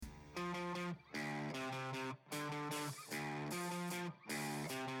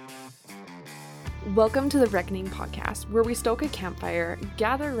Welcome to the Reckoning Podcast, where we stoke a campfire,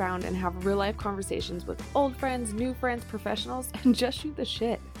 gather around, and have real-life conversations with old friends, new friends, professionals, and just shoot the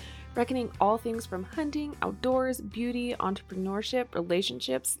shit. Reckoning all things from hunting, outdoors, beauty, entrepreneurship,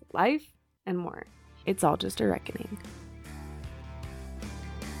 relationships, life, and more. It's all just a reckoning.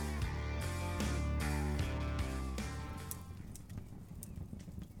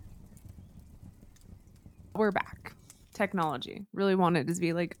 We're back. Technology. Really wanted to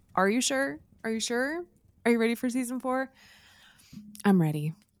be like, are you sure? Are you sure? Are you ready for season 4? I'm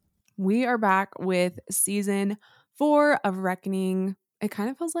ready. We are back with season 4 of Reckoning. It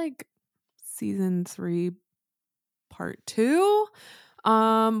kind of feels like season 3 part 2.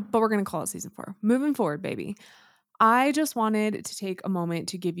 But we're going to call it season 4. Moving forward, baby. I just wanted to take a moment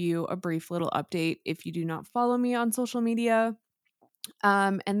to give you a brief little update if you do not follow me on social media.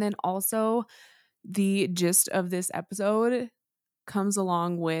 And then also the gist of this episode comes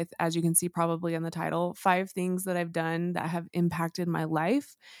along with, as you can see probably in the title, 5 things that I've done that have impacted my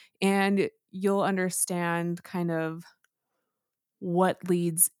life. And you'll understand kind of what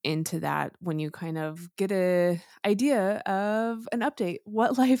leads into that when you kind of get a idea of an update,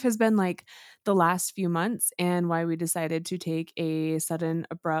 what life has been like the last few months and why we decided to take a sudden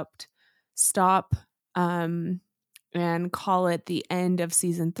abrupt stop and call it the end of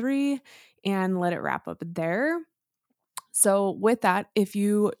season 3 and let it wrap up there. So with that, if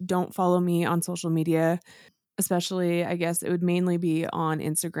you don't follow me on social media, especially, I guess it would mainly be on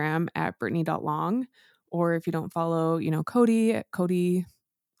Instagram at Brittany.long. Or if you don't follow, Cody at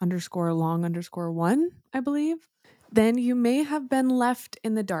Cody_long_1, I believe, then you may have been left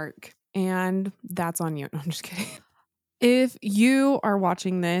in the dark. And that's on you. No, I'm just kidding. If you are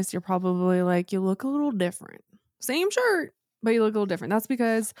watching this, you're probably like, you look a little different. Same shirt, but you look a little different. That's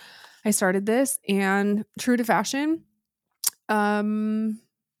because I started this, and true to fashion,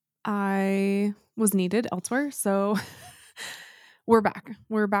 I was needed elsewhere. So we're back.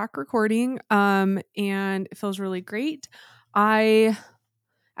 We're back recording. And it feels really great. As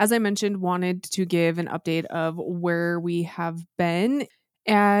I mentioned, wanted to give an update of where we have been.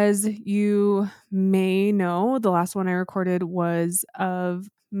 As you may know, the last one I recorded was of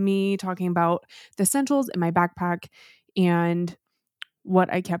me talking about the essentials in my backpack and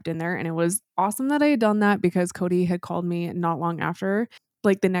what I kept in there. And it was awesome that I had done that because Cody had called me not long after.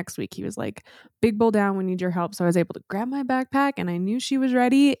 Like the next week, he was like, big bull down, we need your help. So I was able to grab my backpack and I knew she was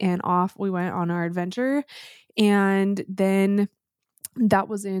ready, and off we went on our adventure. And then that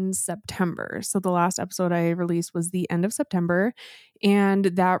was in September. So the last episode I released was the end of September, and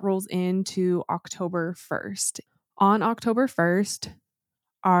that rolls into October 1st. On October 1st,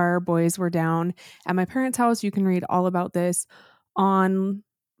 our boys were down at my parents' house. You can read all about this on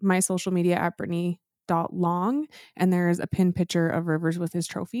my social media at Brittany.long, and there's a pinned picture of Rivers with his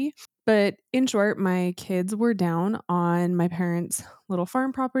trophy. But in short, my kids were down on my parents' little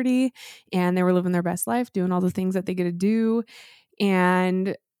farm property, and they were living their best life, doing all the things that they get to do.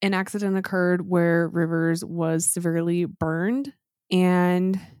 And an accident occurred where Rivers was severely burned,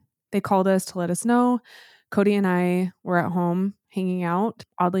 and they called us to let us know. Cody and I were at home hanging out.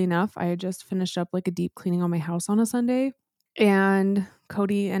 Oddly enough, I had just finished up like a deep cleaning on my house on a Sunday, and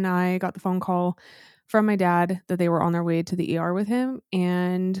Cody and I got the phone call from my dad that they were on their way to the ER with him.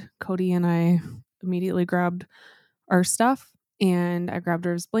 And Cody and I immediately grabbed our stuff, and I grabbed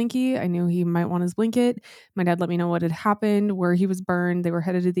his blankie. I knew he might want his blanket. My dad let me know what had happened, where he was burned. They were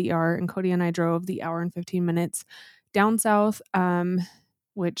headed to the ER, and Cody and I drove the hour and 15 minutes down south,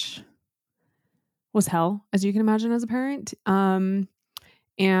 which was hell, as you can imagine as a parent. And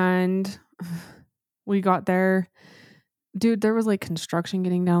we got there. Dude, there was like construction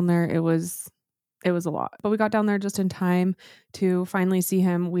getting down there. It was a lot. But we got down there just in time to finally see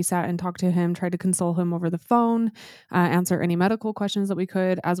him. We sat and talked to him, tried to console him over the phone, answer any medical questions that we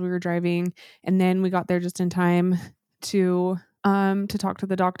could as we were driving. And then we got there just in time to talk to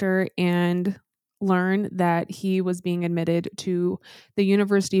the doctor and learn that he was being admitted to the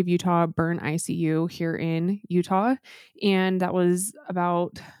University of Utah Burn ICU here in Utah. And that was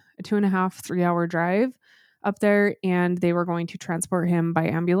about a 2.5, 3-hour drive up there, and they were going to transport him by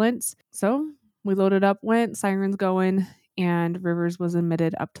ambulance. So we loaded up, went, sirens going, and Rivers was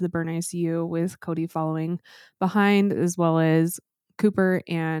admitted up to the burn ICU with Cody following behind, as well as Cooper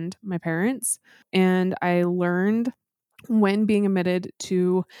and my parents. And I learned when being admitted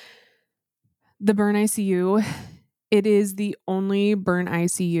to the burn ICU, it is the only burn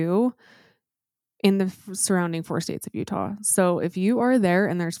ICU in the surrounding 4 states of Utah. So if you are there,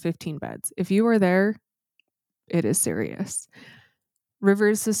 and there's 15 beds, if you are there, it is serious.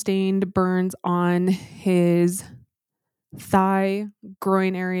 Rivers sustained burns on his thigh,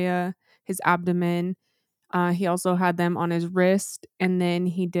 groin area, his abdomen. He also had them on his wrist, and then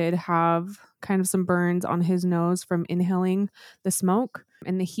he did have kind of some burns on his nose from inhaling the smoke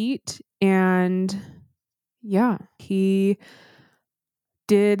and the heat. And yeah, he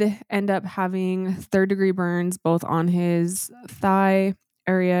did end up having third-degree burns both on his thigh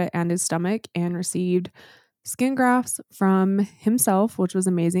area and his stomach, and received skin grafts from himself, which was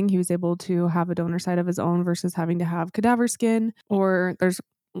amazing. He was able to have a donor site of his own versus having to have cadaver skin, or there's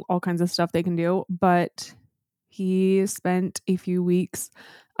all kinds of stuff they can do. But he spent a few weeks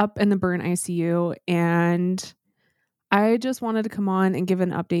up in the burn ICU, and I just wanted to come on and give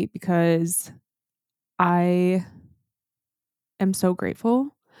an update because I am so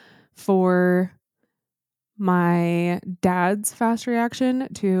grateful for my dad's fast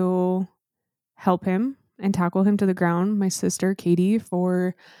reaction to help him and tackle him to the ground. My sister, Katie,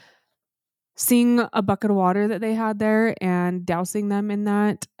 for seeing a bucket of water that they had there and dousing them in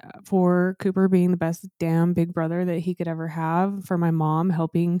that, for Cooper being the best damn big brother that he could ever have, for my mom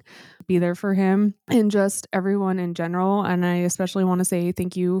helping be there for him, and just everyone in general. And I especially want to say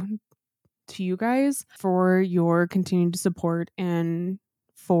thank you to you guys for your continued support and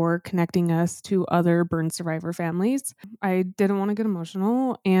for connecting us to other burn survivor families. I didn't want to get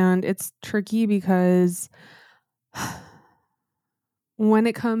emotional, and it's tricky because when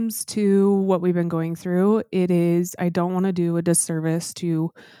it comes to what we've been going through, I don't want to do a disservice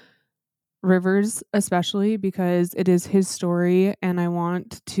to Rivers, especially because it is his story, and I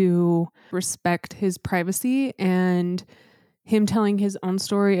want to respect his privacy and him telling his own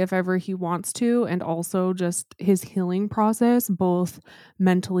story if ever he wants to, and also just his healing process, both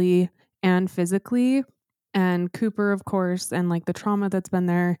mentally and physically. And Cooper, of course, and like the trauma that's been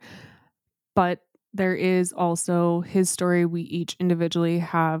there. But there is also his story. We each individually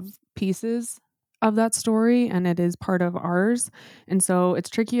have pieces of that story, and it is part of ours. And so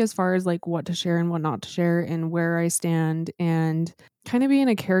it's tricky as far as like what to share and what not to share, and where I stand, and kind of being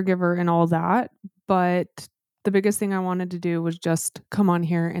a caregiver and all that. But the biggest thing I wanted to do was just come on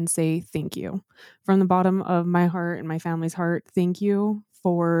here and say thank you from the bottom of my heart and my family's heart. Thank you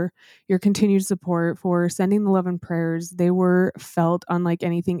for your continued support, for sending the love and prayers. They were felt unlike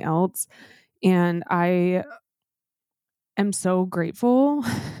anything else. And I am so grateful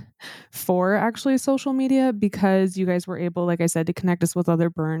for actually social media, because you guys were able, like I said, to connect us with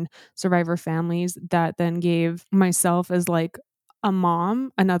other burn survivor families that then gave myself as like a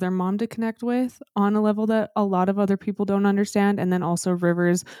mom, another mom to connect with on a level that a lot of other people don't understand. And then also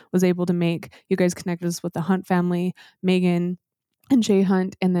Rivers was able to make you guys connect us with the Hunt family, Megan and Jay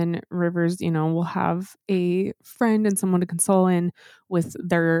Hunt, and then Rivers, will have a friend and someone to console in with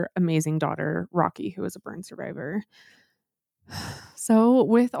their amazing daughter, Rocky, who is a burn survivor. So,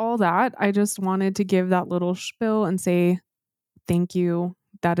 with all that, I just wanted to give that little spiel and say thank you.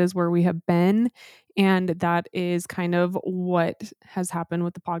 That is where we have been. And that is kind of what has happened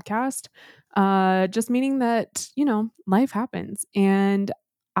with the podcast. Just meaning that, life happens. And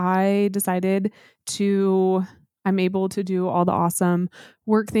I decided I'm able to do all the awesome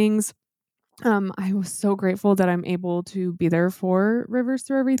work things. I was so grateful that I'm able to be there for Rivers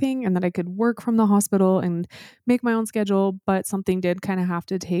through everything, and that I could work from the hospital and make my own schedule. But something did kind of have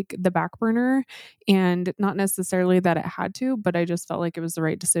to take the back burner, and not necessarily that it had to, but I just felt like it was the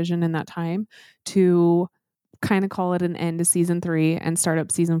right decision in that time to kind of call it an end to season 3 and start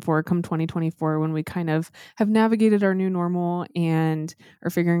up season 4 come 2024, when we kind of have navigated our new normal and are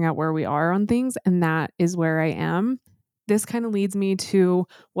figuring out where we are on things. And that is where I am. This kind of leads me to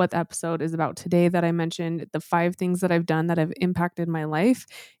what the episode is about today, that I mentioned the 5 things that I've done that have impacted my life.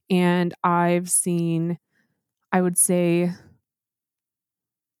 And I've seen, I would say,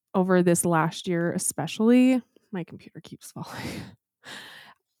 over this last year, especially, my computer keeps falling.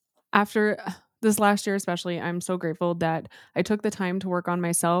 After this last year, especially, I'm so grateful that I took the time to work on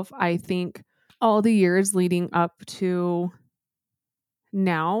myself. I think all the years leading up to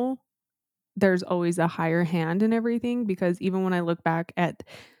now, there's always a higher hand in everything, because even when I look back at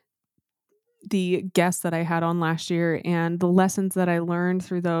the guests that I had on last year and the lessons that I learned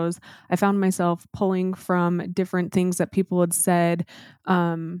through those, I found myself pulling from different things that people had said,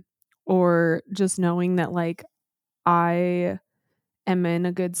 or just knowing that like I am in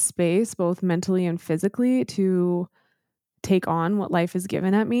a good space, both mentally and physically, to take on what life has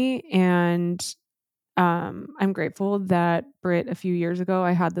given at me. And I'm grateful that Britt, a few years ago,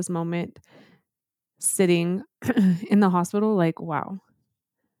 I had this moment sitting in the hospital, like, wow,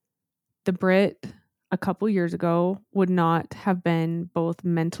 the Brit a couple years ago would not have been both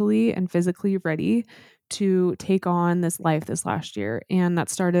mentally and physically ready to take on this life this last year. And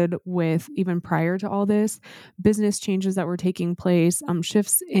that started with, even prior to all this, business changes that were taking place,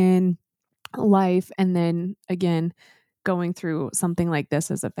 shifts in life, and then again going through something like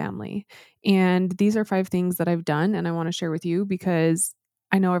this as a family. And these are 5 things that I've done and I want to share with you because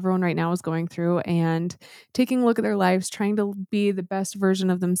I know everyone right now is going through and taking a look at their lives, trying to be the best version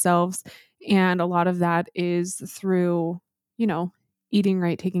of themselves. And a lot of that is through, you know, eating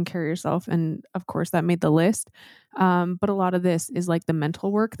right, taking care of yourself. And of course, that made the list. But a lot of this is like the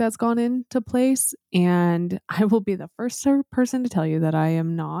mental work that's gone into place. And I will be the first person to tell you that I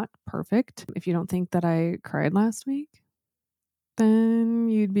am not perfect. If you don't think that I cried last week, then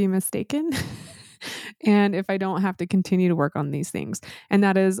you'd be mistaken. And if I don't have to continue to work on these things. And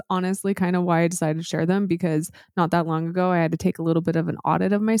that is honestly kind of why I decided to share them because not that long ago, I had to take a little bit of an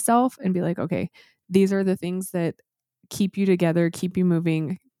audit of myself and be like, okay, these are the things that keep you together, keep you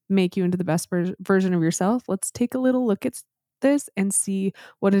moving, make you into the best version of yourself. Let's take a little look at this and see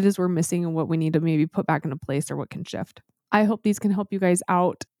what it is we're missing and what we need to maybe put back into place or what can shift. I hope these can help you guys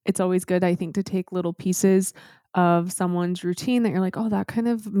out. It's always good, I think, to take little pieces of someone's routine that you're like, oh, that kind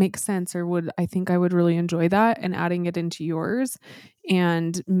of makes sense, or would I think I would really enjoy that, and adding it into yours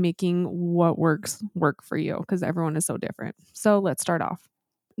and making what works work for you because everyone is so different. So let's start off.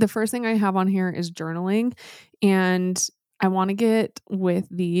 The first thing I have on here is journaling. And I want to get with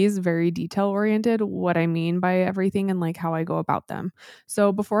these very detail oriented, what I mean by everything and like how I go about them.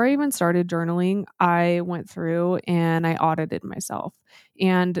 So before I even started journaling, I went through and I audited myself.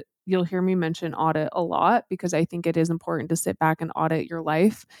 And you'll hear me mention audit a lot because I think it is important to sit back and audit your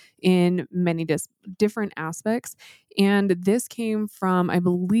life in many different aspects. And this came from, I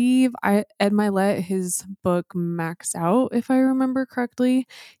believe, Ed Milet, his book Max Out, if I remember correctly.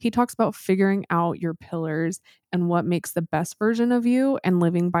 He talks about figuring out your pillars and what makes the best version of you and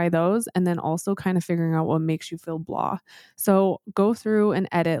living by those, and then also kind of figuring out what makes you feel blah. So go through and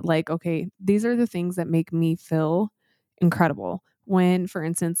edit, like, okay, these are the things that make me feel incredible. When, for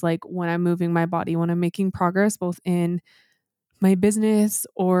instance, like when I'm moving my body, when I'm making progress, both in my business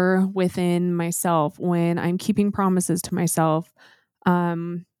or within myself, when I'm keeping promises to myself,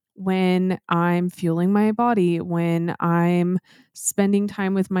 when I'm fueling my body, when I'm spending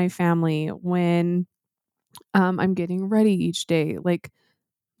time with my family, when I'm getting ready each day. Like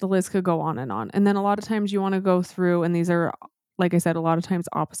the list could go on and on. And then a lot of times you want to go through, and these are, like I said, a lot of times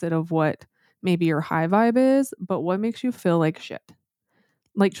opposite of what maybe your high vibe is, but what makes you feel like shit?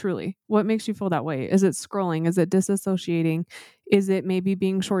 Like, truly, what makes you feel that way? Is it scrolling? Is it disassociating? Is it maybe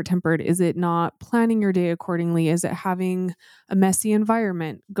being short tempered? Is it not planning your day accordingly? Is it having a messy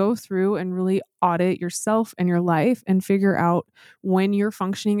environment? Go through and really audit yourself and your life and figure out when you're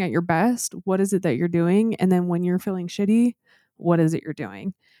functioning at your best, what is it that you're doing? And then when you're feeling shitty, what is it you're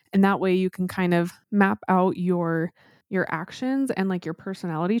doing? And that way you can kind of map out your actions and like your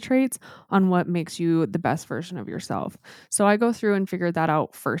personality traits on what makes you the best version of yourself. So I go through and figure that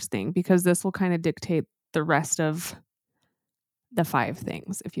out first thing because this will kind of dictate the rest of the 5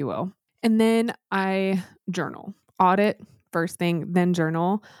 things, if you will. And then I journal. Audit first thing, then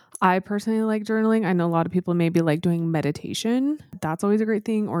journal. I personally like journaling. I know a lot of people maybe like doing meditation. That's always a great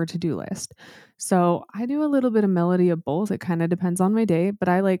thing, or a to-do list. So I do a little bit of melody of both. It kind of depends on my day, but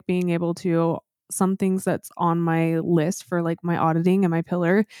I like being able to, some things that's on my list for like my auditing and my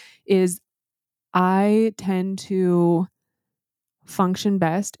pillar is I tend to function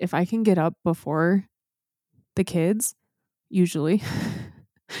best if I can get up before the kids, usually.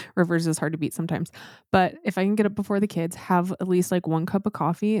 Reverse is hard to beat sometimes. But if I can get up before the kids, have at least like 1 cup of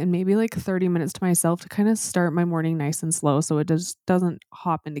coffee and maybe like 30 minutes to myself to kind of start my morning nice and slow so it just doesn't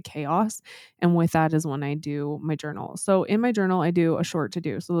hop into chaos. And with that is when I do my journal. So in my journal, I do a short to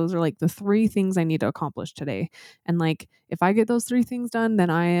do. So those are like the 3 things I need to accomplish today. And like if I get those 3 things done, then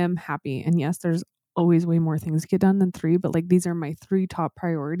I am happy. And yes, there's always way more things to get done than 3, but like these are my 3 top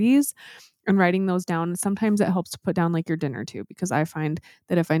priorities, and writing those down. Sometimes it helps to put down like your dinner too, because I find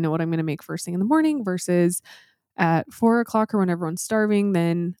that if I know what I'm going to make first thing in the morning versus at 4 o'clock or when everyone's starving,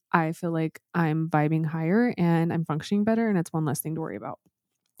 then I feel like I'm vibing higher and I'm functioning better, and it's one less thing to worry about.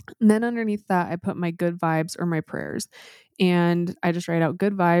 And then underneath that, I put my good vibes or my prayers, and I just write out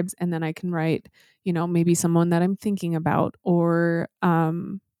good vibes, and then I can write, maybe someone that I'm thinking about, or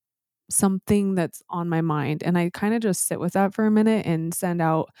something that's on my mind, and I kind of just sit with that for a minute and send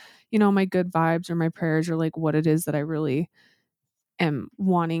out, my good vibes or my prayers, or like what it is that I really am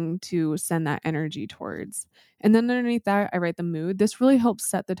wanting to send that energy towards. And then underneath that, I write the mood. This really helps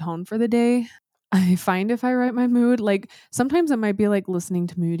set the tone for the day. I find if I write my mood, like sometimes it might be like listening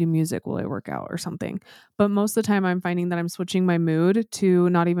to moody music while I work out or something. But most of the time I'm finding that I'm switching my mood to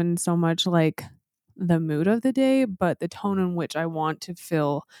not even so much like the mood of the day, but the tone in which I want to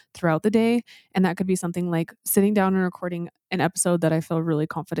feel throughout the day. And that could be something like sitting down and recording an episode that I feel really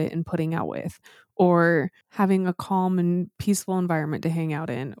confident in putting out with, or having a calm and peaceful environment to hang out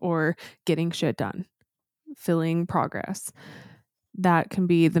in, or getting shit done, feeling progress. That can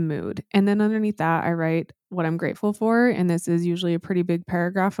be the mood. And then underneath that, I write what I'm grateful for. And this is usually a pretty big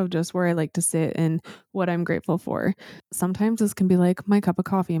paragraph of just where I like to sit and what I'm grateful for. Sometimes this can be like my cup of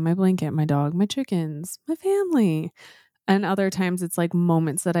coffee, my blanket, my dog, my chickens, my family. And other times it's like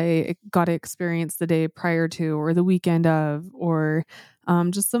moments that I got to experience the day prior to or the weekend of, or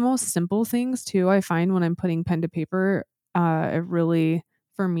just the most simple things too. I find when I'm putting pen to paper, it really,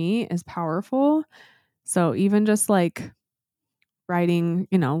 for me, is powerful. So even just like writing,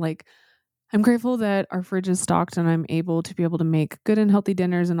 like I'm grateful that our fridge is stocked and I'm able to be able to make good and healthy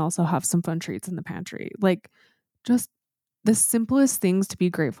dinners and also have some fun treats in the pantry. Like just the simplest things to be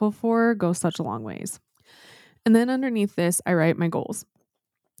grateful for go such a long ways. And then underneath this, I write my goals.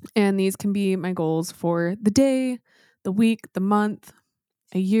 And these can be my goals for the day, the week, the month,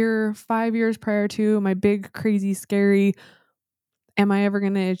 a year, 5 years prior to my big, crazy, scary, am I ever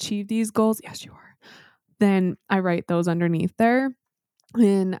going to achieve these goals? Yes, you are. Then I write those underneath there.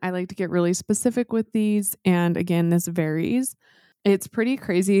 And I like to get really specific with these. And again, this varies. It's pretty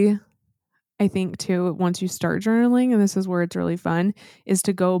crazy, I think, too, once you start journaling, and this is where it's really fun, is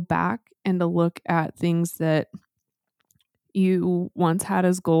to go back and to look at things that you once had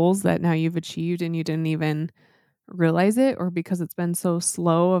as goals that now you've achieved and you didn't even realize it, or because it's been so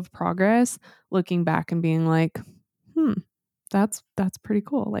slow of progress, looking back and being like, hmm, that's pretty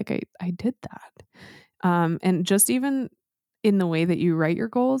cool. Like I did that. And just even in the way that you write your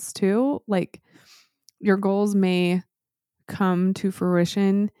goals too, like your goals may come to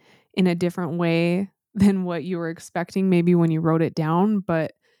fruition in a different way than what you were expecting maybe when you wrote it down,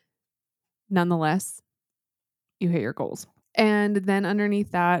 but nonetheless, you hit your goals. And then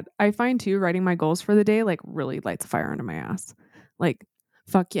underneath that, I find too, writing my goals for the day like really lights a fire under my ass. Like,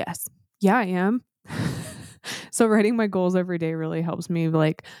 fuck yes. Yeah, I am. So writing my goals every day really helps me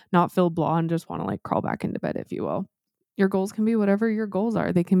like not feel blah and just want to like crawl back into bed, if you will. Your goals can be whatever your goals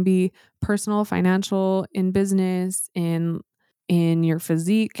are. They can be personal, financial, in business, in your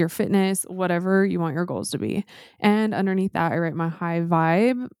physique, your fitness, whatever you want your goals to be. And underneath that, I write my high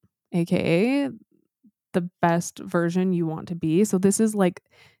vibe, aka the best version you want to be. So this is like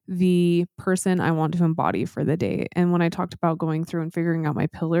the person I want to embody for the day. And when I talked about going through and figuring out my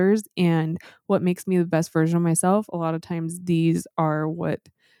pillars and what makes me the best version of myself, a lot of times these are what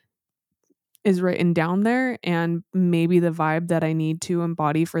is written down there and maybe the vibe that I need to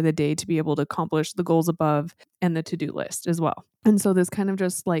embody for the day to be able to accomplish the goals above and the to-do list as well. And so this kind of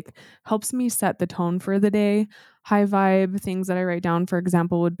just like helps me set the tone for the day. High vibe things that I write down, for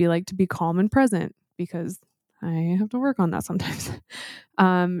example, would be like to be calm and present, because I have to work on that sometimes.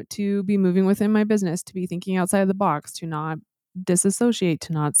 To be moving within my business, to be thinking outside of the box, to not disassociate,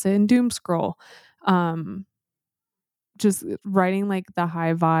 to not sit and doom scroll. Just writing like the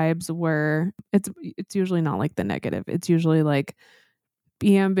high vibes where it's usually not like the negative. It's usually like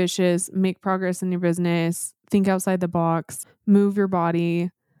be ambitious, make progress in your business, think outside the box, move your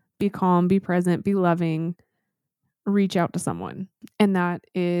body, be calm, be present, be loving, reach out to someone. And that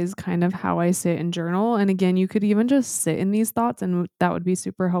is kind of how I sit and journal. And again, you could even just sit in these thoughts and that would be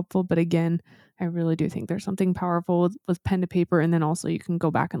super helpful. But again, I really do think there's something powerful with pen to paper. And then also you can go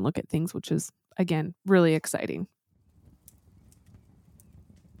back and look at things, which is, again, really exciting.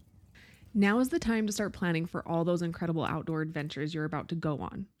 Now is the time to start planning for all those incredible outdoor adventures you're about to go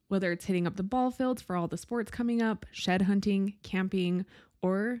on. Whether it's hitting up the ball fields for all the sports coming up, shed hunting, camping,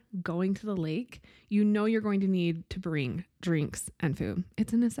 or going to the lake, you know you're going to need to bring drinks and food.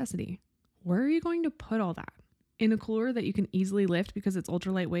 It's a necessity. Where are you going to put all that? In a cooler that you can easily lift because it's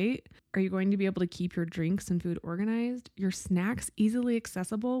ultra lightweight? Are you going to be able to keep your drinks and food organized? Your snacks easily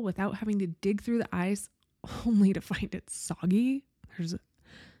accessible without having to dig through the ice only to find it soggy? There's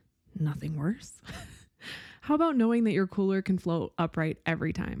nothing worse. How about knowing that your cooler can float upright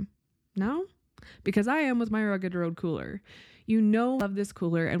every time? No? Because I am with my Rugged Road cooler. You know, I love this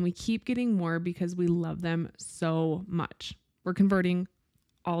cooler and we keep getting more because we love them so much. We're converting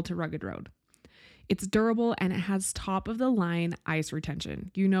all to Rugged Road. It's durable and it has top of the line ice retention.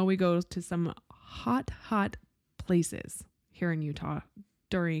 You know, we go to some hot places here in Utah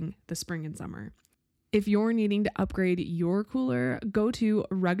during the spring and summer. If you're needing to upgrade your cooler, go to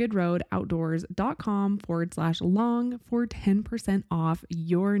ruggedroadoutdoors.com/long for 10% off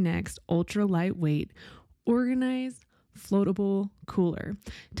your next ultra lightweight, organized, floatable cooler.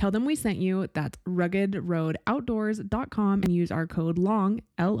 Tell them we sent you. That's ruggedroadoutdoors.com and use our code LONG,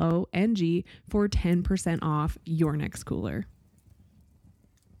 LONG, for 10% off your next cooler.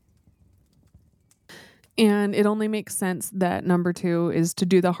 And it only makes sense that number 2 is to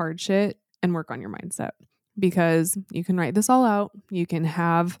do the hard shit and work on your mindset, because you can write this all out. You can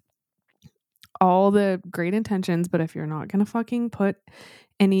have all the great intentions, but if you're not going to fucking put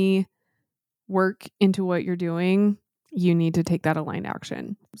any work into what you're doing, you need to take that aligned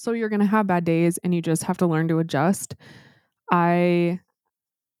action. So you're going to have bad days and you just have to learn to adjust. I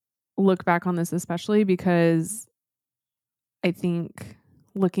look back on this especially because I think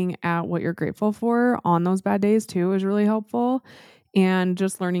looking at what you're grateful for on those bad days too is really helpful, and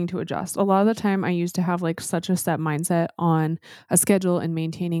just learning to adjust. A lot of the time I used to have like such a set mindset on a schedule and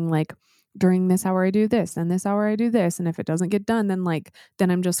maintaining like during this hour I do this and this hour I do this, and if it doesn't get done then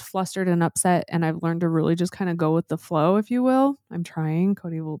I'm just flustered and upset, and I've learned to really just kind of go with the flow, if you will. I'm trying.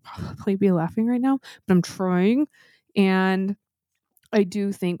 Cody will probably be laughing right now, but I'm trying. And I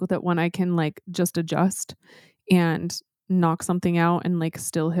do think that when I can like just adjust and knock something out and like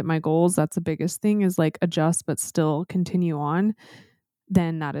still hit my goals, that's the biggest thing, is like adjust but still continue on,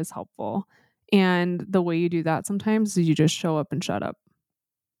 then that is helpful. And the way you do that sometimes is you just show up and shut up.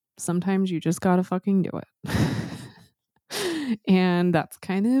 Sometimes you just gotta fucking do it. And that's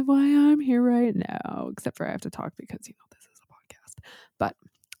kind of why I'm here right now, except for I have to talk because, this is a podcast. But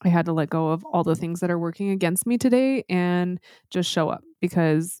I had to let go of all the things that are working against me today and just show up,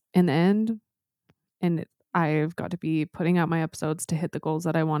 because in the end, I've got to be putting out my episodes to hit the goals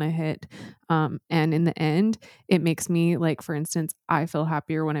that I want to hit. And in the end, it makes me, like, for instance, I feel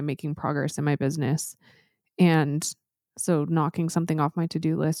happier when I'm making progress in my business. And so knocking something off my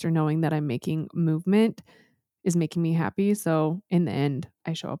to-do list or knowing that I'm making movement is making me happy. So in the end,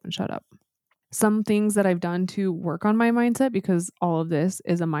 I show up and shut up. Some things that I've done to work on my mindset, because all of this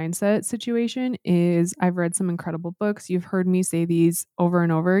is a mindset situation, is I've read some incredible books. You've heard me say these over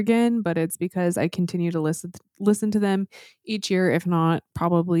and over again, but it's because I continue to listen to them each year, if not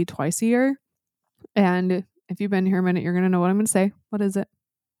probably twice a year. And if you've been here a minute, you're going to know what I'm going to say. What is it?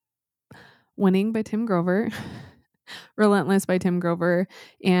 Winning by Tim Grover. Relentless by Tim Grover.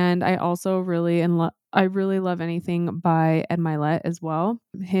 And I also really love anything by Ed Mylett as well.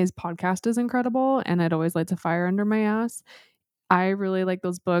 His podcast is incredible, and it always lights a fire under my ass. I really like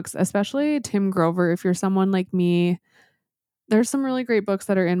those books, especially Tim Grover. If you're someone like me, there's some really great books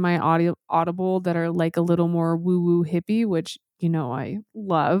that are in my Audible that are like a little more woo-woo hippie, which, I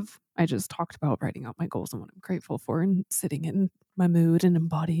love. I just talked about writing out my goals and what I'm grateful for and sitting in my mood and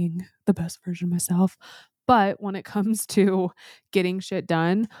embodying the best version of myself. But when it comes to getting shit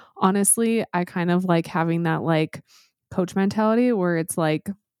done, honestly, I kind of like having that like coach mentality where it's like,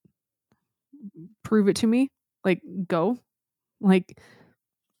 prove it to me, like go, like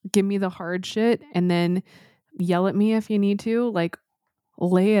give me the hard shit and then yell at me if you need to, like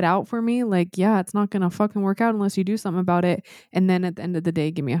lay it out for me. Like, yeah, it's not going to fucking work out unless you do something about it. And then at the end of the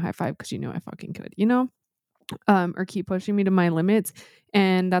day, give me a high five because I fucking could, or keep pushing me to my limits.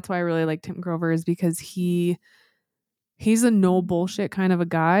 And that's why I really like Tim Grover, is because he's a no bullshit kind of a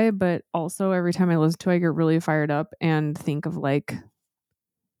guy, but also every time I listen to it, I get really fired up and think of like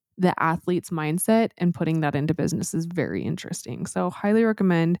the athlete's mindset, and putting that into business is very interesting. So highly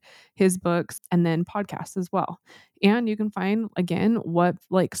recommend his books and then podcasts as well. And you can find, again, what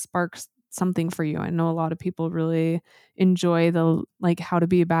like sparks something for you. I know a lot of people really enjoy the like how to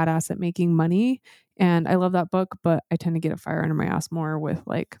be a badass at making money. And I love that book, but I tend to get a fire under my ass more with,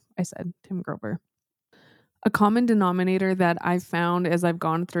 like I said, Tim Grover. A common denominator that I've found as I've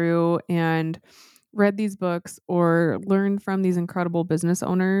gone through and read these books or learned from these incredible business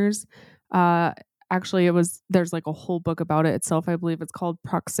owners. Actually, there's like a whole book about it itself. I believe it's called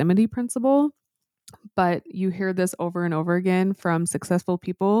Proximity Principle. But you hear this over and over again from successful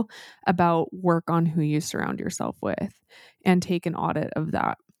people about work on who you surround yourself with and take an audit of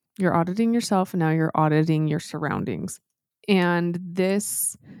that. You're auditing yourself, and now you're auditing your surroundings. And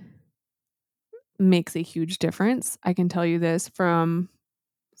this makes a huge difference. I can tell you this from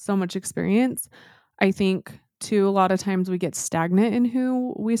so much experience. I think too, a lot of times we get stagnant in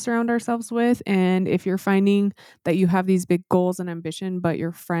who we surround ourselves with. And if you're finding that you have these big goals and ambition, but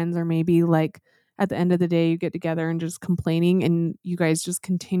your friends are maybe like, at the end of the day, you get together and just complaining, and you guys just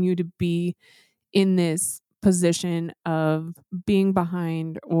continue to be in this position of being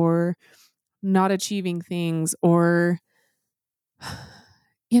behind or not achieving things, or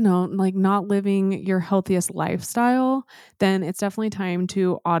like not living your healthiest lifestyle, then it's definitely time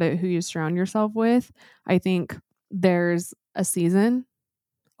to audit who you surround yourself with. I think there's a season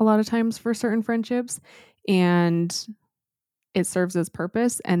a lot of times for certain friendships, and it serves its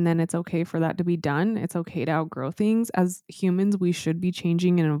purpose, and then it's okay for that to be done. It's okay to outgrow things. As humans, we should be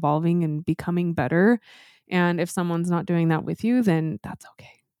changing and evolving and becoming better. And if someone's not doing that with you, then that's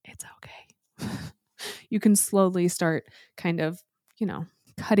okay. It's okay. You can slowly start kind of, you know,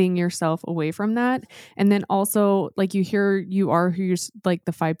 cutting yourself away from that. And then also, like, you are who you're like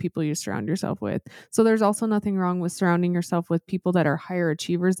the 5 people you surround yourself with. So there's also nothing wrong with surrounding yourself with people that are higher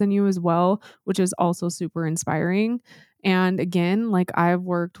achievers than you as well, which is also super inspiring. And again, like, I've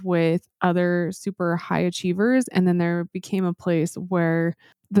worked with other super high achievers, and then there became a place where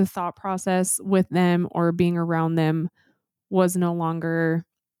the thought process with them or being around them was no longer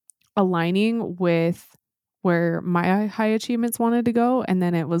aligning with where my high achievements wanted to go. And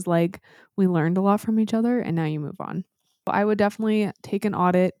then it was like we learned a lot from each other, and now you move on. I would definitely take an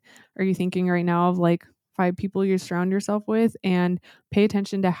audit. Are you thinking right now of like 5 people you surround yourself with, and pay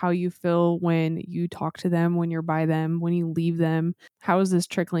attention to how you feel when you talk to them, when you're by them, when you leave them? How is this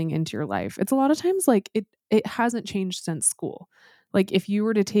trickling into your life? It's a lot of times like it hasn't changed since school. Like, if you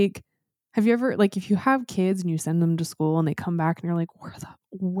were to take have you ever, like, if you have kids and you send them to school and they come back and you're like,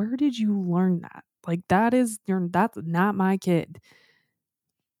 where did you learn that? Like, that's not my kid.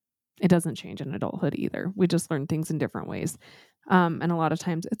 It doesn't change in adulthood either. We just learn things in different ways. And a lot of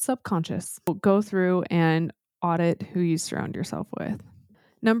times it's subconscious. Go through and audit who you surround yourself with.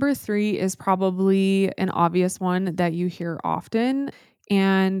 Number 3 is probably an obvious one that you hear often.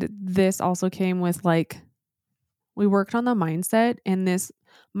 And this also came with, like, we worked on the mindset, and this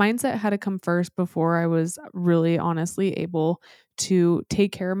mindset had to come first before I was really honestly able to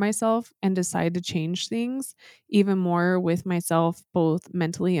take care of myself and decide to change things even more with myself, both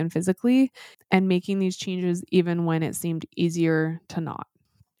mentally and physically, and making these changes even when it seemed easier to not.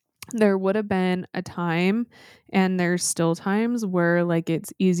 There would have been a time, and there's still times where, like,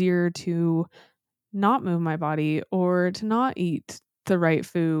 it's easier to not move my body or to not eat the right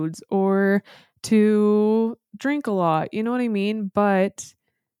foods or to drink a lot. You know what I mean? But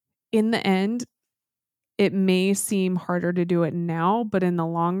in the end, it may seem harder to do it now, but in the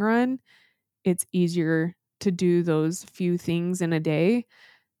long run, it's easier to do those few things in a day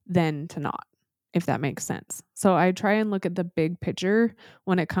than to not, if that makes sense. So I try and look at the big picture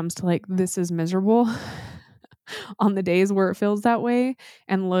when it comes to, like, this is miserable on the days where it feels that way,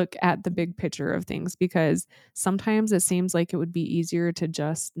 and look at the big picture of things, because sometimes it seems like it would be easier to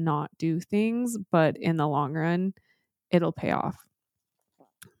just not do things, but in the long run, it'll pay off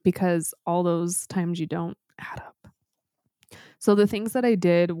because all those times you don't add up. So the things that I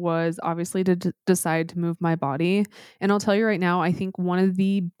did was obviously to decide to move my body. And I'll tell you right now, I think one of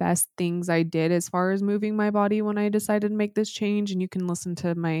the best things I did as far as moving my body when I decided to make this change, and you can listen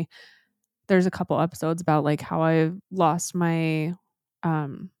to there's a couple episodes about, like, how I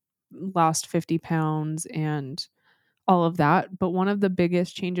um lost 50 pounds and all of that. But one of the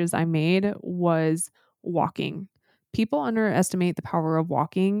biggest changes I made was walking. People underestimate the power of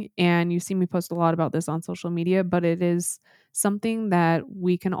walking, and you see me post a lot about this on social media, but it is something that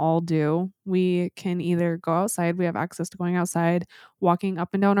we can all do. We can either go outside, we have access to going outside, walking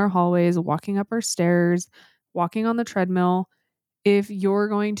up and down our hallways, walking up our stairs, walking on the treadmill. If you're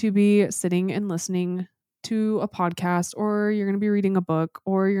going to be sitting and listening to a podcast, or you're going to be reading a book,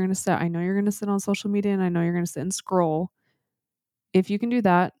 or I know you're going to sit on social media, and I know you're going to sit and scroll. If you can do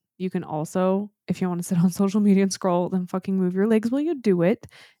that, you can also, if you want to sit on social media and scroll, then fucking move your legs while you do it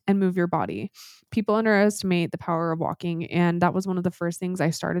and move your body. People underestimate the power of walking. And that was one of the first things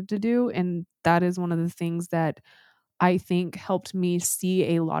I started to do. And that is one of the things that I think helped me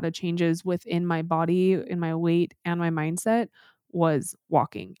see a lot of changes within my body, in my weight, and my mindset, was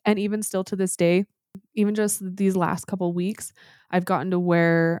walking. And even still to this day, even just these last couple weeks, I've gotten to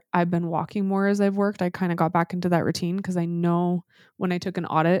where I've been walking more as I've worked. I kind of got back into that routine because I know when I took an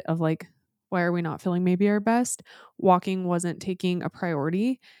audit of, like, why are we not feeling maybe our best, walking wasn't taking a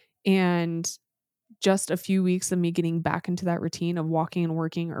priority. And just a few weeks of me getting back into that routine of walking and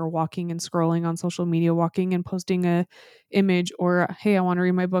working, or walking and scrolling on social media, walking and posting a image, or hey, I want to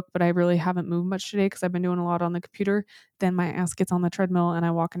read my book, but I really haven't moved much today because I've been doing a lot on the computer. Then my ass gets on the treadmill and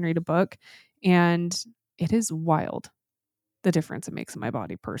I walk and read a book. And it is wild the difference it makes in my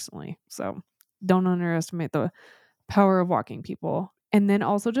body personally. So don't underestimate the power of walking, people. And then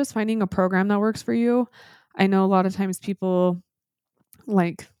also just finding a program that works for you. I know a lot of times people,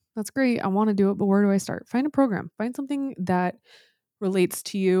 like, that's great, I want to do it, but where do I start? Find a program. Find something that relates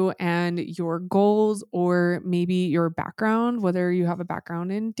to you and your goals, or maybe your background, whether you have a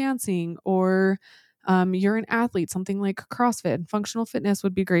background in dancing, or you're an athlete, something like CrossFit, functional fitness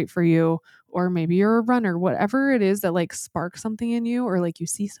would be great for you, or maybe you're a runner, whatever it is that, like, sparks something in you, or like you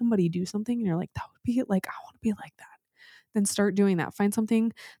see somebody do something and you're like, that would be like, I want to be like that. then start doing that. Find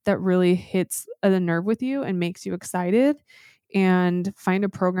something that really hits the nerve with you and makes you excited, and find a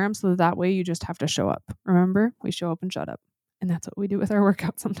program so that way you just have to show up. Remember, we show up and shut up. And that's what we do with our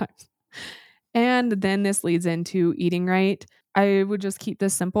workout sometimes. And then this leads into eating right. I would just keep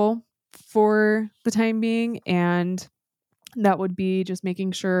this simple for the time being, and that would be just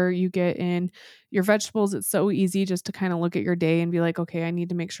making sure you get in your vegetables. It's so easy just to kind of look at your day and be like, okay, I need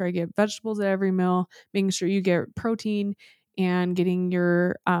to make sure I get vegetables at every meal, making sure you get protein and getting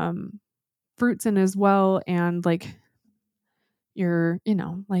your fruits in as well, and like your,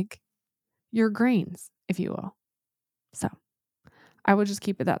 like your grains, if you will. So I would just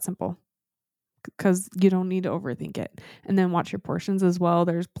keep it that simple, because you don't need to overthink it. And then watch your portions as well.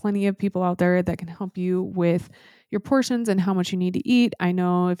 There's plenty of people out there that can help you with your portions and how much you need to eat. I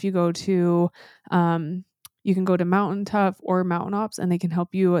know if you go to, you can go to Mountain Tough or Mountain Ops, and they can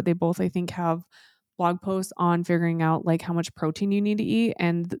help you. They both, I think, have blog posts on figuring out like how much protein you need to eat.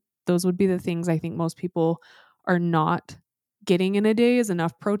 And those would be the things I think most people are not getting in a day, is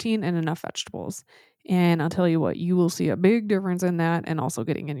enough protein and enough vegetables. And I'll tell you what, you will see a big difference in that, and also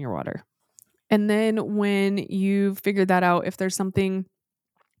getting in your water. And then when you figure that out, if there's something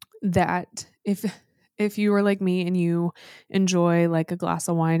that if you are like me and you enjoy like a glass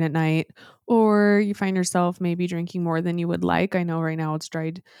of wine at night, or you find yourself maybe drinking more than you would like. I know right now it's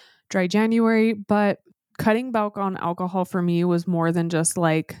dry January, but cutting back on alcohol for me was more than just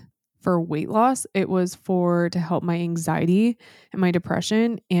like for weight loss. It was for to help my anxiety and my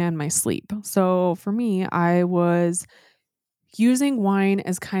depression and my sleep. So for me, I was using wine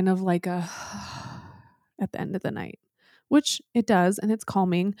as kind of like a at the end of the night, which it does, and it's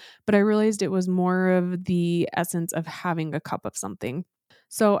calming, but I realized it was more of the essence of having a cup of something.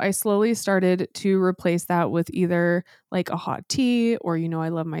 So I slowly started to replace that with either like a hot tea, or I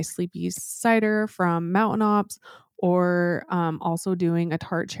love my sleepy cider from Mountain Ops, or also doing a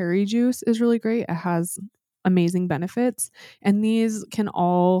tart cherry juice is really great. It has amazing benefits, and these can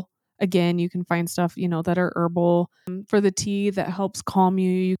all, again, you can find stuff that are herbal. For the tea that helps calm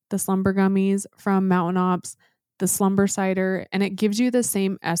you, the slumber gummies from Mountain Ops, the slumber cider, and it gives you the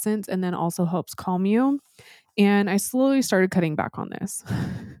same essence and then also helps calm you. And I slowly started cutting back on this.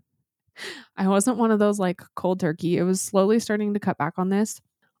 I wasn't one of those like cold turkey. It was slowly starting to cut back on this.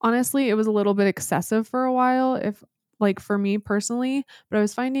 Honestly, it was a little bit excessive for a while, if like for me personally, but I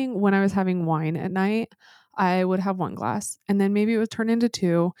was finding when I was having wine at night, I would have one glass and then maybe it would turn into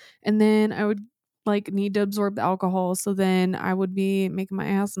two, and then I would like need to absorb the alcohol. So then I would be making my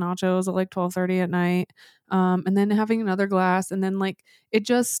ass nachos at like 12:30 at night. And then having another glass, and then like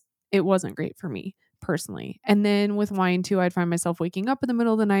it wasn't great for me personally. And then with wine too, I'd find myself waking up in the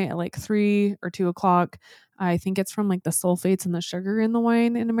middle of the night at like 3 or 2 o'clock. I think it's from like the sulfates and the sugar in the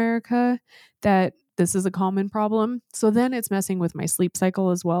wine in America that this is a common problem. So then it's messing with my sleep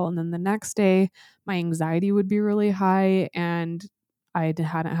cycle as well. And then the next day, my anxiety would be really high, and I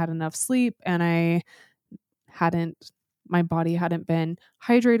hadn't had enough sleep, and my body hadn't been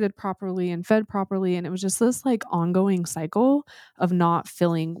hydrated properly and fed properly. And it was just this like ongoing cycle of not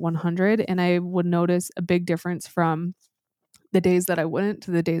feeling 100. And I would notice a big difference from the days that I wouldn't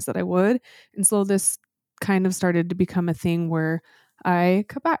to the days that I would. And so this kind of started to become a thing where I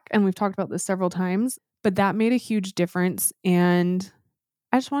cut back. And we've talked about this several times, but that made a huge difference. And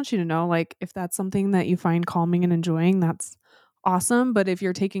I just want you to know, like, if that's something that you find calming and enjoying, that's awesome. But if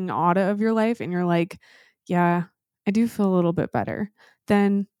you're taking audit of your life and you're like, yeah, I do feel a little bit better,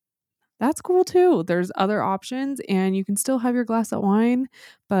 then that's cool too. There's other options, and you can still have your glass of wine,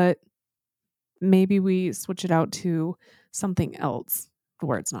 but maybe we switch it out to something else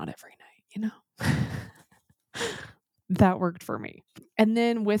where it's not every night. That worked for me. And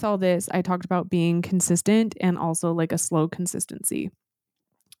then with all this, I talked about being consistent and also like a slow consistency.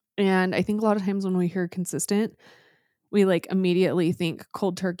 And I think a lot of times when we hear consistent, we like immediately think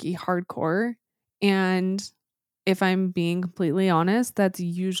cold turkey hardcore. And if I'm being completely honest, that's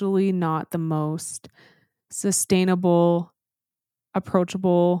usually not the most sustainable,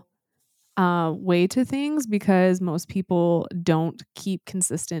 approachable way to things, because most people don't keep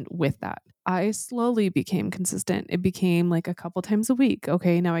consistent with that. I slowly became consistent. It became like a couple times a week.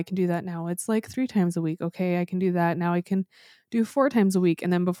 Okay, now I can do that. Now it's like 3 times a week. Okay, I can do that. Now I can do 4 times a week.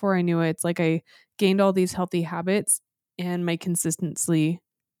 And then before I knew it, it's like I gained all these healthy habits, and my consistency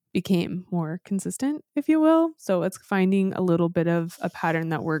became more consistent, if you will. So it's finding a little bit of a pattern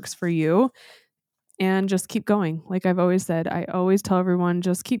that works for you, and just keep going. Like I've always said, I always tell everyone,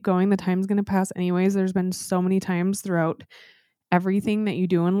 just keep going. The time's going to pass anyways. There's been so many times throughout everything that you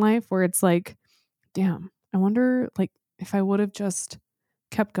do in life where it's like, damn, I wonder like if I would have just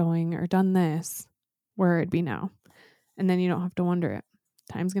kept going or done this, where it'd be now. and then you don't have to wonder it.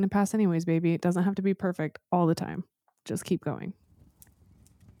 Time's going to pass anyways, baby. It doesn't have to be perfect all the time. Just keep going.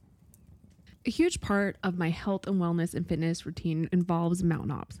 A huge part of my health and wellness and fitness routine involves Mountain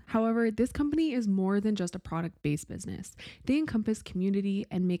Ops. However, this company is more than just a product-based business. They encompass community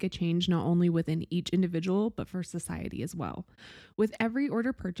and make a change not only within each individual, but for society as well. With every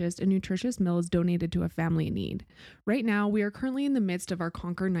order purchased, a nutritious meal is donated to a family in need. Right now, we are currently in the midst of our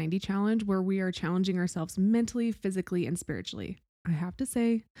Conquer 90 challenge, where we are challenging ourselves mentally, physically, and spiritually. I have to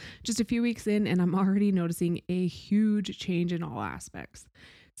say, just a few weeks in, and I'm already noticing a huge change in all aspects.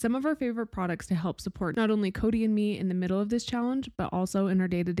 Some of our favorite products to help support not only Cody and me in the middle of this challenge, but also in our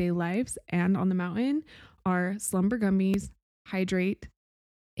day-to-day lives and on the mountain are Slumber Gummies, Hydrate,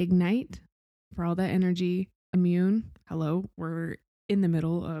 Ignite for all that energy, Immune. Hello, we're in the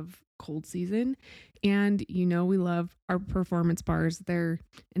middle of cold season, and we love our performance bars. They're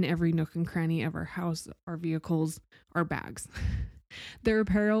in every nook and cranny of our house, our vehicles, our bags. Their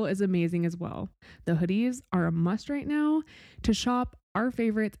apparel is amazing as well. The hoodies are a must right now. To shop our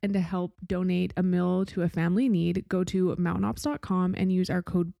favorites and to help donate a meal to a family in need, go to mountainops.com and use our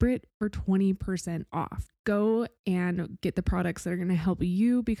code BRIT for 20% off. Go and get the products that are going to help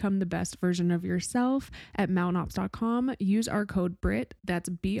you become the best version of yourself at mountainops.com. Use our code BRIT, that's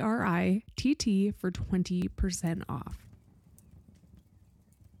BRITT, for 20% off.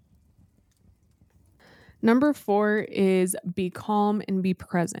 Number 4 is be calm and be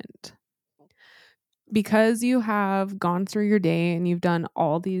present. Because you have gone through your day and you've done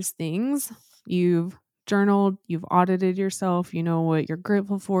all these things, you've journaled, you've audited yourself, you know what you're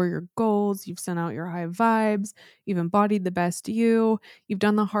grateful for, your goals, you've sent out your high vibes, you've embodied the best you, you've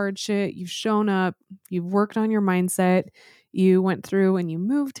done the hard shit, you've shown up, you've worked on your mindset, you went through and you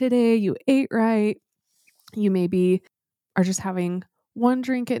moved today, you ate right, you maybe are just having one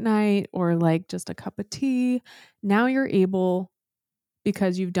drink at night or like just a cup of tea. Now you're able,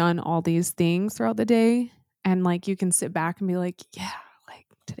 because you've done all these things throughout the day, and like you can sit back and be like, yeah, like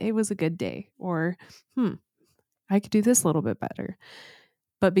today was a good day, or I could do this a little bit better.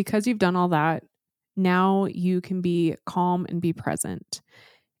 But because you've done all that, now you can be calm and be present.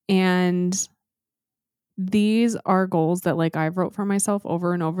 And these are goals that like I've wrote for myself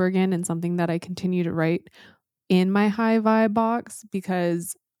over and over again, and something that I continue to write in my high vibe box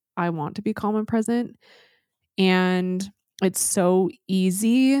because I want to be calm and present. And it's so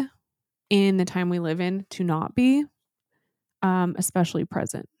easy in the time we live in to not be, especially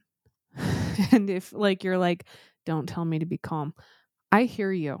present. And if like you're like, don't tell me to be calm, I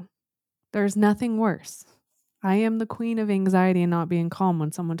hear you. There's nothing worse. I am the queen of anxiety and not being calm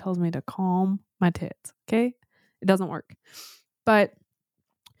when someone tells me to calm my tits. Okay. It doesn't work. But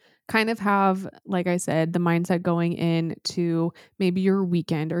kind of have, like I said, the mindset going into maybe your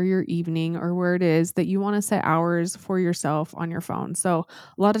weekend or your evening or where it is that you want to set hours for yourself on your phone. So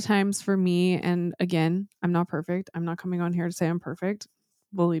a lot of times for me, and again, I'm not perfect. I'm not coming on here to say I'm perfect.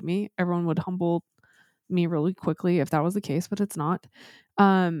 Believe me, everyone would humble me really quickly if that was the case, but it's not.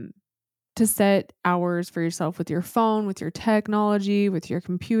 To set hours for yourself with your phone, with your technology, with your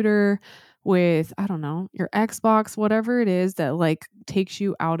computer, with, I don't know, your Xbox, whatever it is that like takes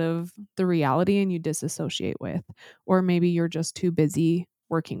you out of the reality and you disassociate with, or maybe you're just too busy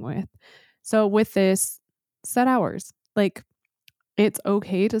working with. So with this, set hours. Like it's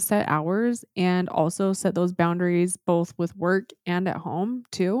okay to set hours and also set those boundaries both with work and at home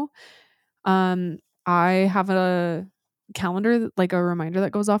too. Um, I have a calendar, like a reminder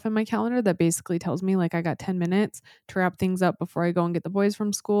that goes off in my calendar that basically tells me like I got 10 minutes to wrap things up before I go and get the boys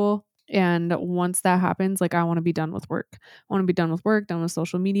from school. And once that happens, like I want to be done with work. I want to be done with work, done with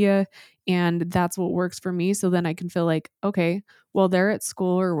social media. And that's what works for me. So then I can feel like, okay, well, they're at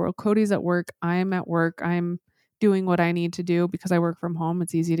school or well, Cody's at work. I'm at work. I'm doing what I need to do because I work from home.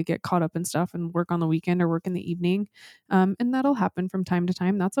 It's easy to get caught up in stuff and work on the weekend or work in the evening. And that'll happen from time to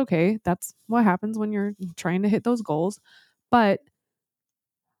time. That's okay. That's what happens when you're trying to hit those goals. But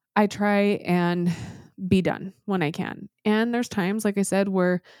I try and be done when I can. And there's times, like I said,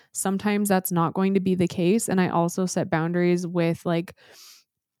 where sometimes that's not going to be the case. And I also set boundaries with like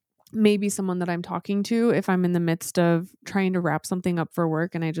maybe someone that I'm talking to if I'm in the midst of trying to wrap something up for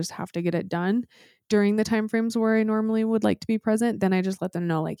work and I just have to get it done during the time frames where I normally would like to be present, then I just let them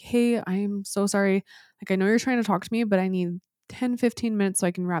know like, hey, I'm so sorry. Like I know you're trying to talk to me, but I need 10, 15 minutes so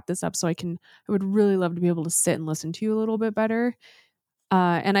I can wrap this up I would really love to be able to sit and listen to you a little bit better.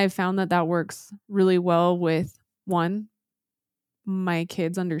 And I've found that that works really well with one, my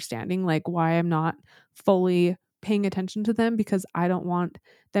kids understanding like why I'm not fully paying attention to them because I don't want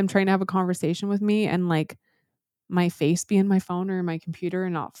them trying to have a conversation with me and like my face be in my phone or in my computer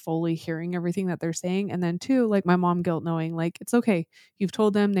and not fully hearing everything that they're saying. And then two, like my mom guilt knowing like it's okay. You've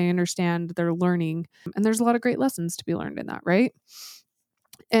told them, they understand, they're learning. And there's a lot of great lessons to be learned in that, right?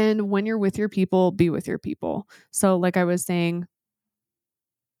 And when you're with your people, be with your people. So like I was saying,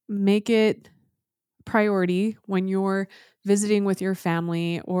 make it priority when you're visiting with your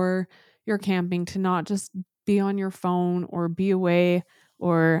family or you're camping to not just be on your phone or be away,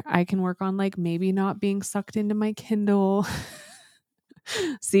 or I can work on like maybe not being sucked into my Kindle.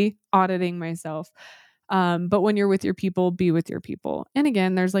 See, auditing myself. But when you're with your people, be with your people. And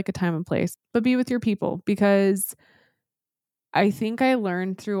again, there's like a time and place, but be with your people, because I think I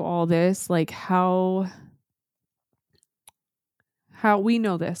learned through all this, like how we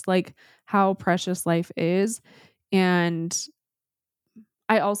know this, like how precious life is. And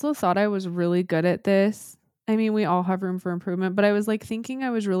I also thought I was really good at this. I mean, we all have room for improvement, but I was like thinking I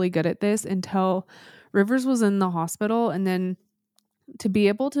was really good at this until Rivers was in the hospital. And then to be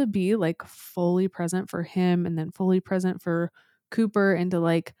able to be like fully present for him and then fully present for Cooper, and to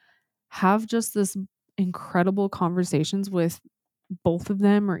like have just this incredible conversations with both of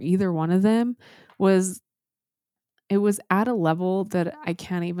them or either one of them, was it was at a level that I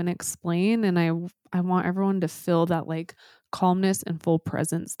can't even explain. And I want everyone to feel that like calmness and full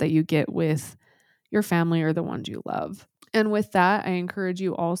presence that you get with your family or the ones you love. And with that, I encourage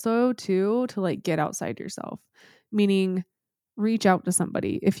you also to like get outside yourself, meaning reach out to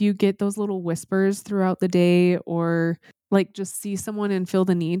somebody. If you get those little whispers throughout the day, or like just see someone and feel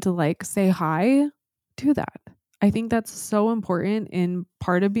the need to like say hi, do that. I think that's so important, in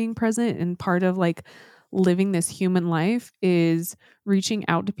part of being present and part of like living this human life is reaching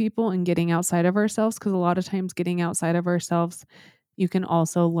out to people and getting outside of ourselves. Cause a lot of times getting outside of ourselves, you can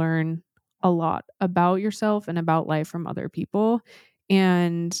also learn a lot about yourself and about life from other people.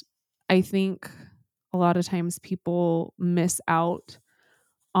 And I think a lot of times people miss out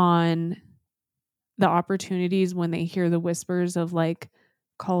on the opportunities when they hear the whispers of like,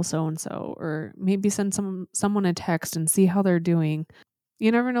 call so and so, or maybe send someone a text and see how they're doing.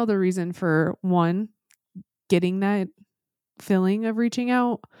 You never know the reason for one, getting that feeling of reaching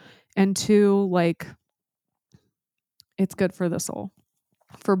out, and two, like it's good for the soul,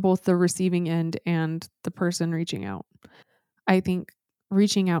 for both the receiving end and the person reaching out. I think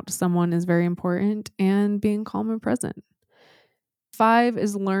reaching out to someone is very important, and being calm and present. 5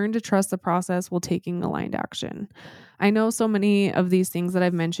 is learn to trust the process while taking aligned action. I know so many of these things that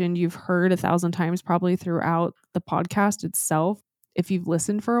I've mentioned, you've heard 1,000 times probably throughout the podcast itself, if you've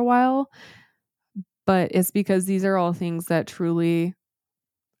listened for a while, but it's because these are all things that truly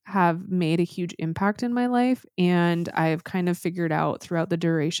have made a huge impact in my life. And I've kind of figured out throughout the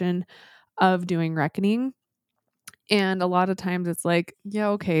duration of doing reckoning. And a lot of times it's like, yeah,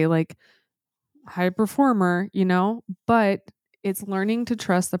 okay, like high performer, but it's learning to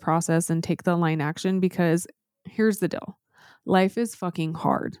trust the process and take the line action, because here's the deal. Life is fucking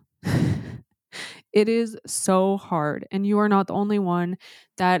hard. It is so hard. And you are not the only one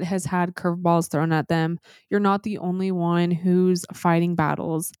that has had curveballs thrown at them. You're not the only one who's fighting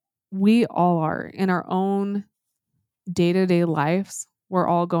battles. We all are in our own day-to-day lives. We're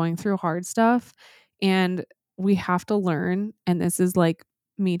all going through hard stuff, and we have to learn, and this is like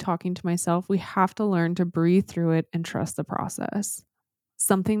me talking to myself, we have to learn to breathe through it and trust the process.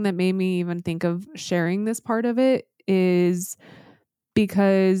 Something that made me even think of sharing this part of it is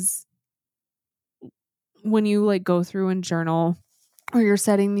because when you like go through and journal, or you're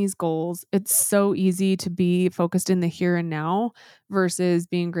setting these goals, it's so easy to be focused in the here and now versus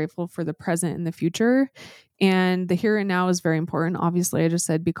being grateful for the present and the future. And the here and now is very important. Obviously, I just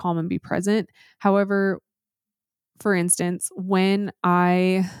said be calm and be present. However, for instance,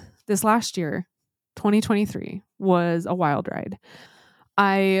 this last year, 2023 was a wild ride.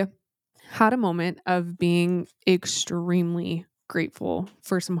 I had a moment of being extremely grateful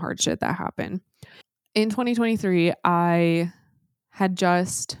for some hard shit that happened. In 2023, I had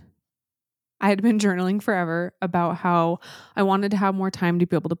been journaling forever about how I wanted to have more time to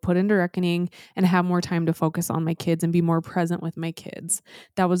be able to put into reckoning and have more time to focus on my kids and be more present with my kids.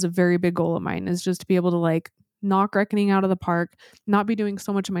 That was a very big goal of mine, is just to be able to like knock reckoning out of the park, not be doing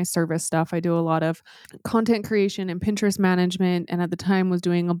so much of my service stuff. I do a lot of content creation and Pinterest management, and at the time was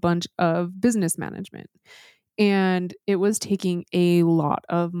doing a bunch of business management. And it was taking a lot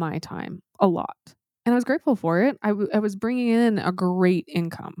of my time, a lot. And I was grateful for it. I was bringing in a great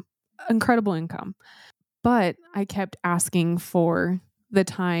income, incredible income. But I kept asking for the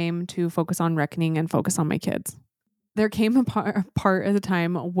time to focus on reckoning and focus on my kids. There came a part of the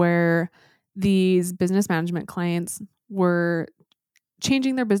time where these business management clients were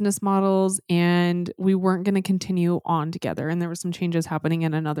changing their business models, and we weren't going to continue on together. And there were some changes happening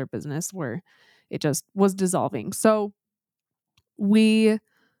in another business where it just was dissolving. So we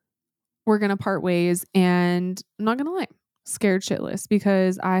were going to part ways, and I'm not going to lie, scared shitless,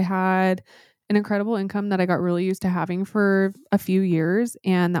 because I had an incredible income that I got really used to having for a few years,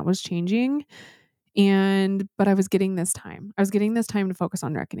 and that was changing. But I was getting this time. I was getting this time to focus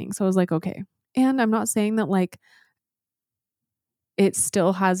on reckoning. So I was like, okay. And I'm not saying that like it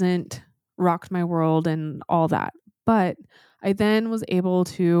still hasn't rocked my world and all that. But I then was able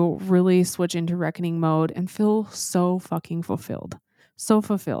to really switch into reckoning mode and feel so fucking fulfilled. So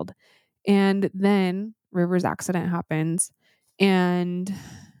fulfilled. And then River's accident happens. And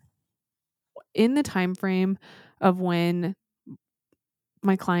in the time frame of when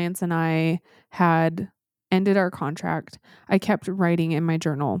my clients and I had ended our contract, I kept writing in my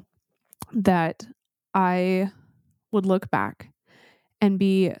journal that I would look back and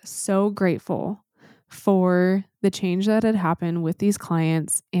be so grateful for the change that had happened with these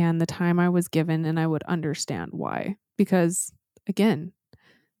clients and the time I was given, and I would understand why. Because again,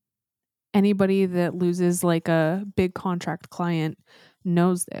 anybody that loses like a big contract client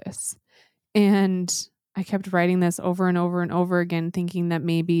knows this. And I kept writing this over and over and over again, thinking that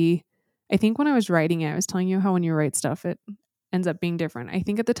maybe, I think when I was writing it, I was telling you how when you write stuff, it ends up being different. I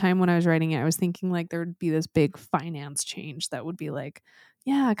think at the time when I was writing it, I was thinking like there would be this big finance change that would be like,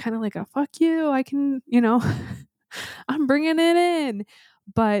 yeah, kind of like a fuck you. I can, I'm bringing it in.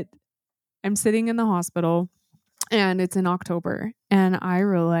 But I'm sitting in the hospital and it's in October, and I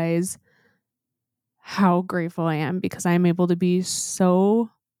realize how grateful I am because I'm able to be so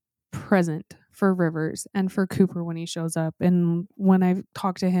present for Rivers and for Cooper when he shows up. And when I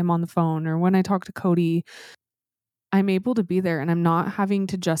talk to him on the phone or when I talk to Cody, I'm able to be there, and I'm not having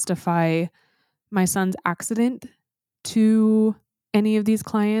to justify my son's accident to any of these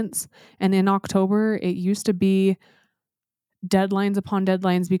clients. And in October, it used to be deadlines upon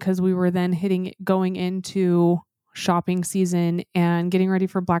deadlines because we were then going into shopping season and getting ready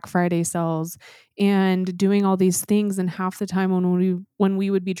for Black Friday sales and doing all these things. And half the time when we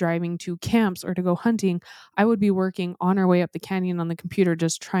would be driving to camps or to go hunting, I would be working on our way up the canyon on the computer,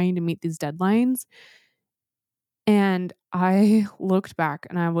 just trying to meet these deadlines. And I looked back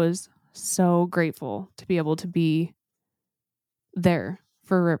and I was so grateful to be able to be there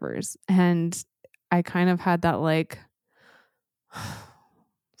for Rivers. And I kind of had that like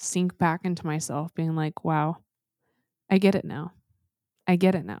sink back into myself, being like, wow, I get it now. I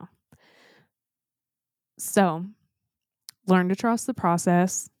get it now. So learn to trust the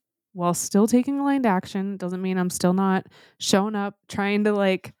process while still taking aligned action. Doesn't mean I'm still not showing up, trying to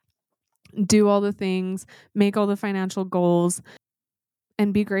like do all the things, make all the financial goals,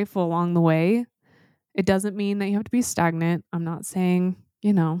 and be grateful along the way. It doesn't mean that you have to be stagnant. I'm not saying,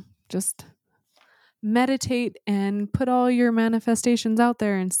 just meditate and put all your manifestations out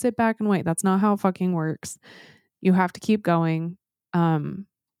there and sit back and wait. That's not how it fucking works. You have to keep going, and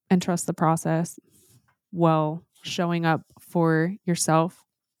trust the process while showing up for yourself,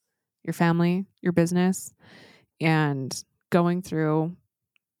 your family, your business, and going through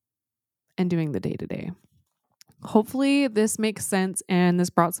and doing the day to day. Hopefully this makes sense and this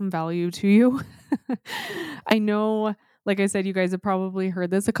brought some value to you. I know, like I said, you guys have probably heard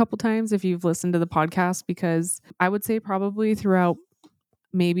this a couple times if you've listened to the podcast, because I would say probably throughout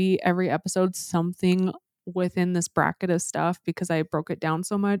maybe every episode, something within this bracket of stuff, because I broke it down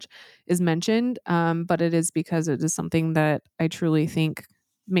so much, is mentioned. But it is because it is something that I truly think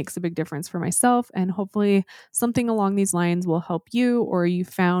makes a big difference for myself. And hopefully something along these lines will help you, or you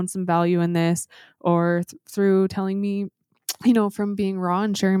found some value in this, or through telling me, from being raw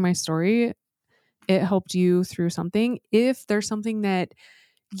and sharing my story, it helped you through something. If there's something that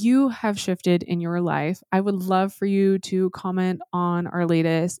you have shifted in your life, I would love for you to comment on our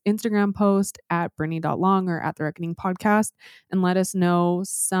latest Instagram post at Brittany.long or at The Reckoning Podcast and let us know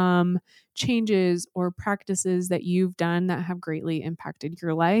some changes or practices that you've done that have greatly impacted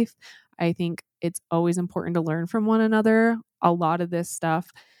your life. I think it's always important to learn from one another. A lot of this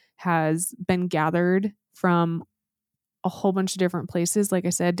stuff has been gathered from a whole bunch of different places. Like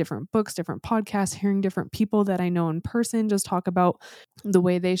I said, different books, different podcasts, hearing different people that I know in person just talk about the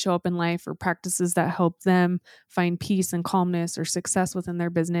way they show up in life or practices that help them find peace and calmness or success within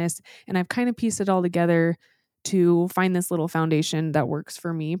their business. And I've kind of pieced it all together to find this little foundation that works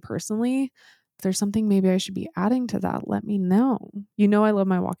for me personally. If there's something maybe I should be adding to that, let me know. I love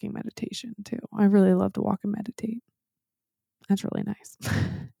my walking meditation too. I really love to walk and meditate. That's really nice.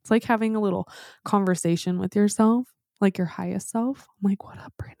 It's like having a little conversation with yourself, like your highest self. I'm like, what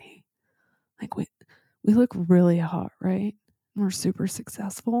up, Brittany? Like, we look really hot, right? We're super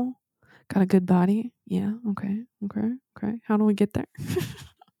successful. Got a good body. Yeah. Okay. How do we get there?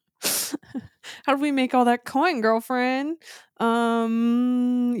 How do we make all that coin, girlfriend?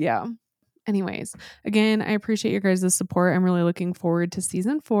 Yeah. Anyways, again, I appreciate your guys' support. I'm really looking forward to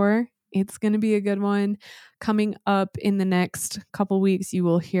season 4. It's going to be a good one. Coming up in the next couple weeks, you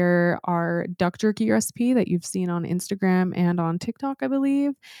will hear our duck jerky recipe that you've seen on Instagram and on TikTok, I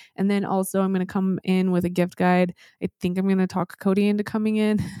believe. And then also, I'm going to come in with a gift guide. I think I'm going to talk Cody into coming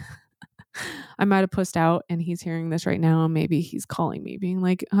in. I might have pussed out and he's hearing this right now. Maybe he's calling me being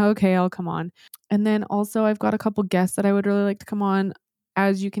like, okay, I'll come on. And then also I've got a couple guests that I would really like to come on.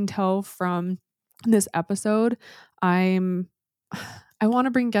 As you can tell from this episode, I want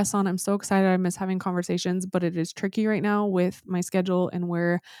to bring guests on. I'm so excited. I miss having conversations, but it is tricky right now with my schedule and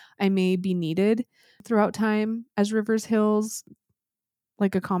where I may be needed throughout time as Rivers Hills.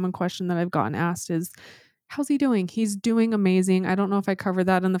 Like a common question that I've gotten asked is, how's he doing? He's doing amazing. I don't know if I covered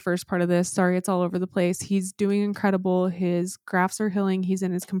that in the first part of this. Sorry, it's all over the place. He's doing incredible. His grafts are healing. He's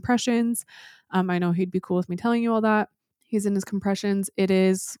in his compressions. I know he'd be cool with me telling you all that. He's in his compressions. It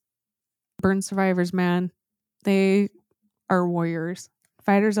is burn survivors, man. They are warriors.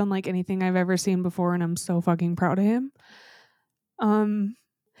 Fighters unlike anything I've ever seen before, and I'm so fucking proud of him.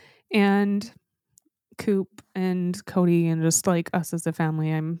 And Coop and Cody and just like us as a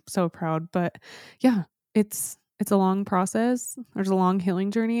family, I'm so proud. But yeah, it's a long process. There's a long healing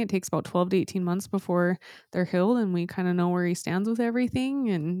journey. It takes about 12 to 18 months before they're healed, and we kind of know where he stands with everything,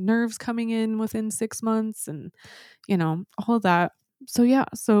 and nerves coming in within 6 months, and all of that. So yeah,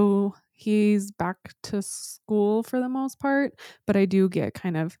 so he's back to school for the most part, but I do get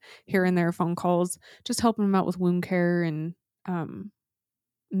kind of here and there phone calls just helping him out with wound care and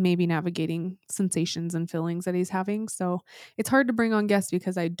maybe navigating sensations and feelings that he's having. So it's hard to bring on guests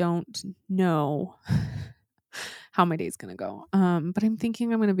because I don't know how my day's going to go. But I'm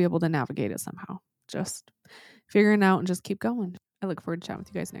thinking I'm going to be able to navigate it somehow. Just figuring out and just keep going. I look forward to chatting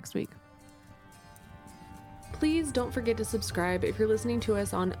with you guys next week. Please don't forget to subscribe. If you're listening to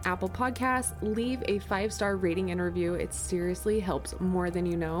us on Apple Podcasts, leave a 5-star rating and review. It seriously helps more than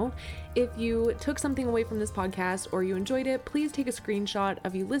you know. If you took something away from this podcast or you enjoyed it, please take a screenshot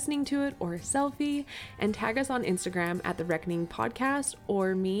of you listening to it or a selfie and tag us on Instagram at The Reckoning Podcast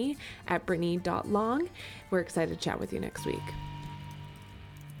or me at Brittany.long. We're excited to chat with you next week.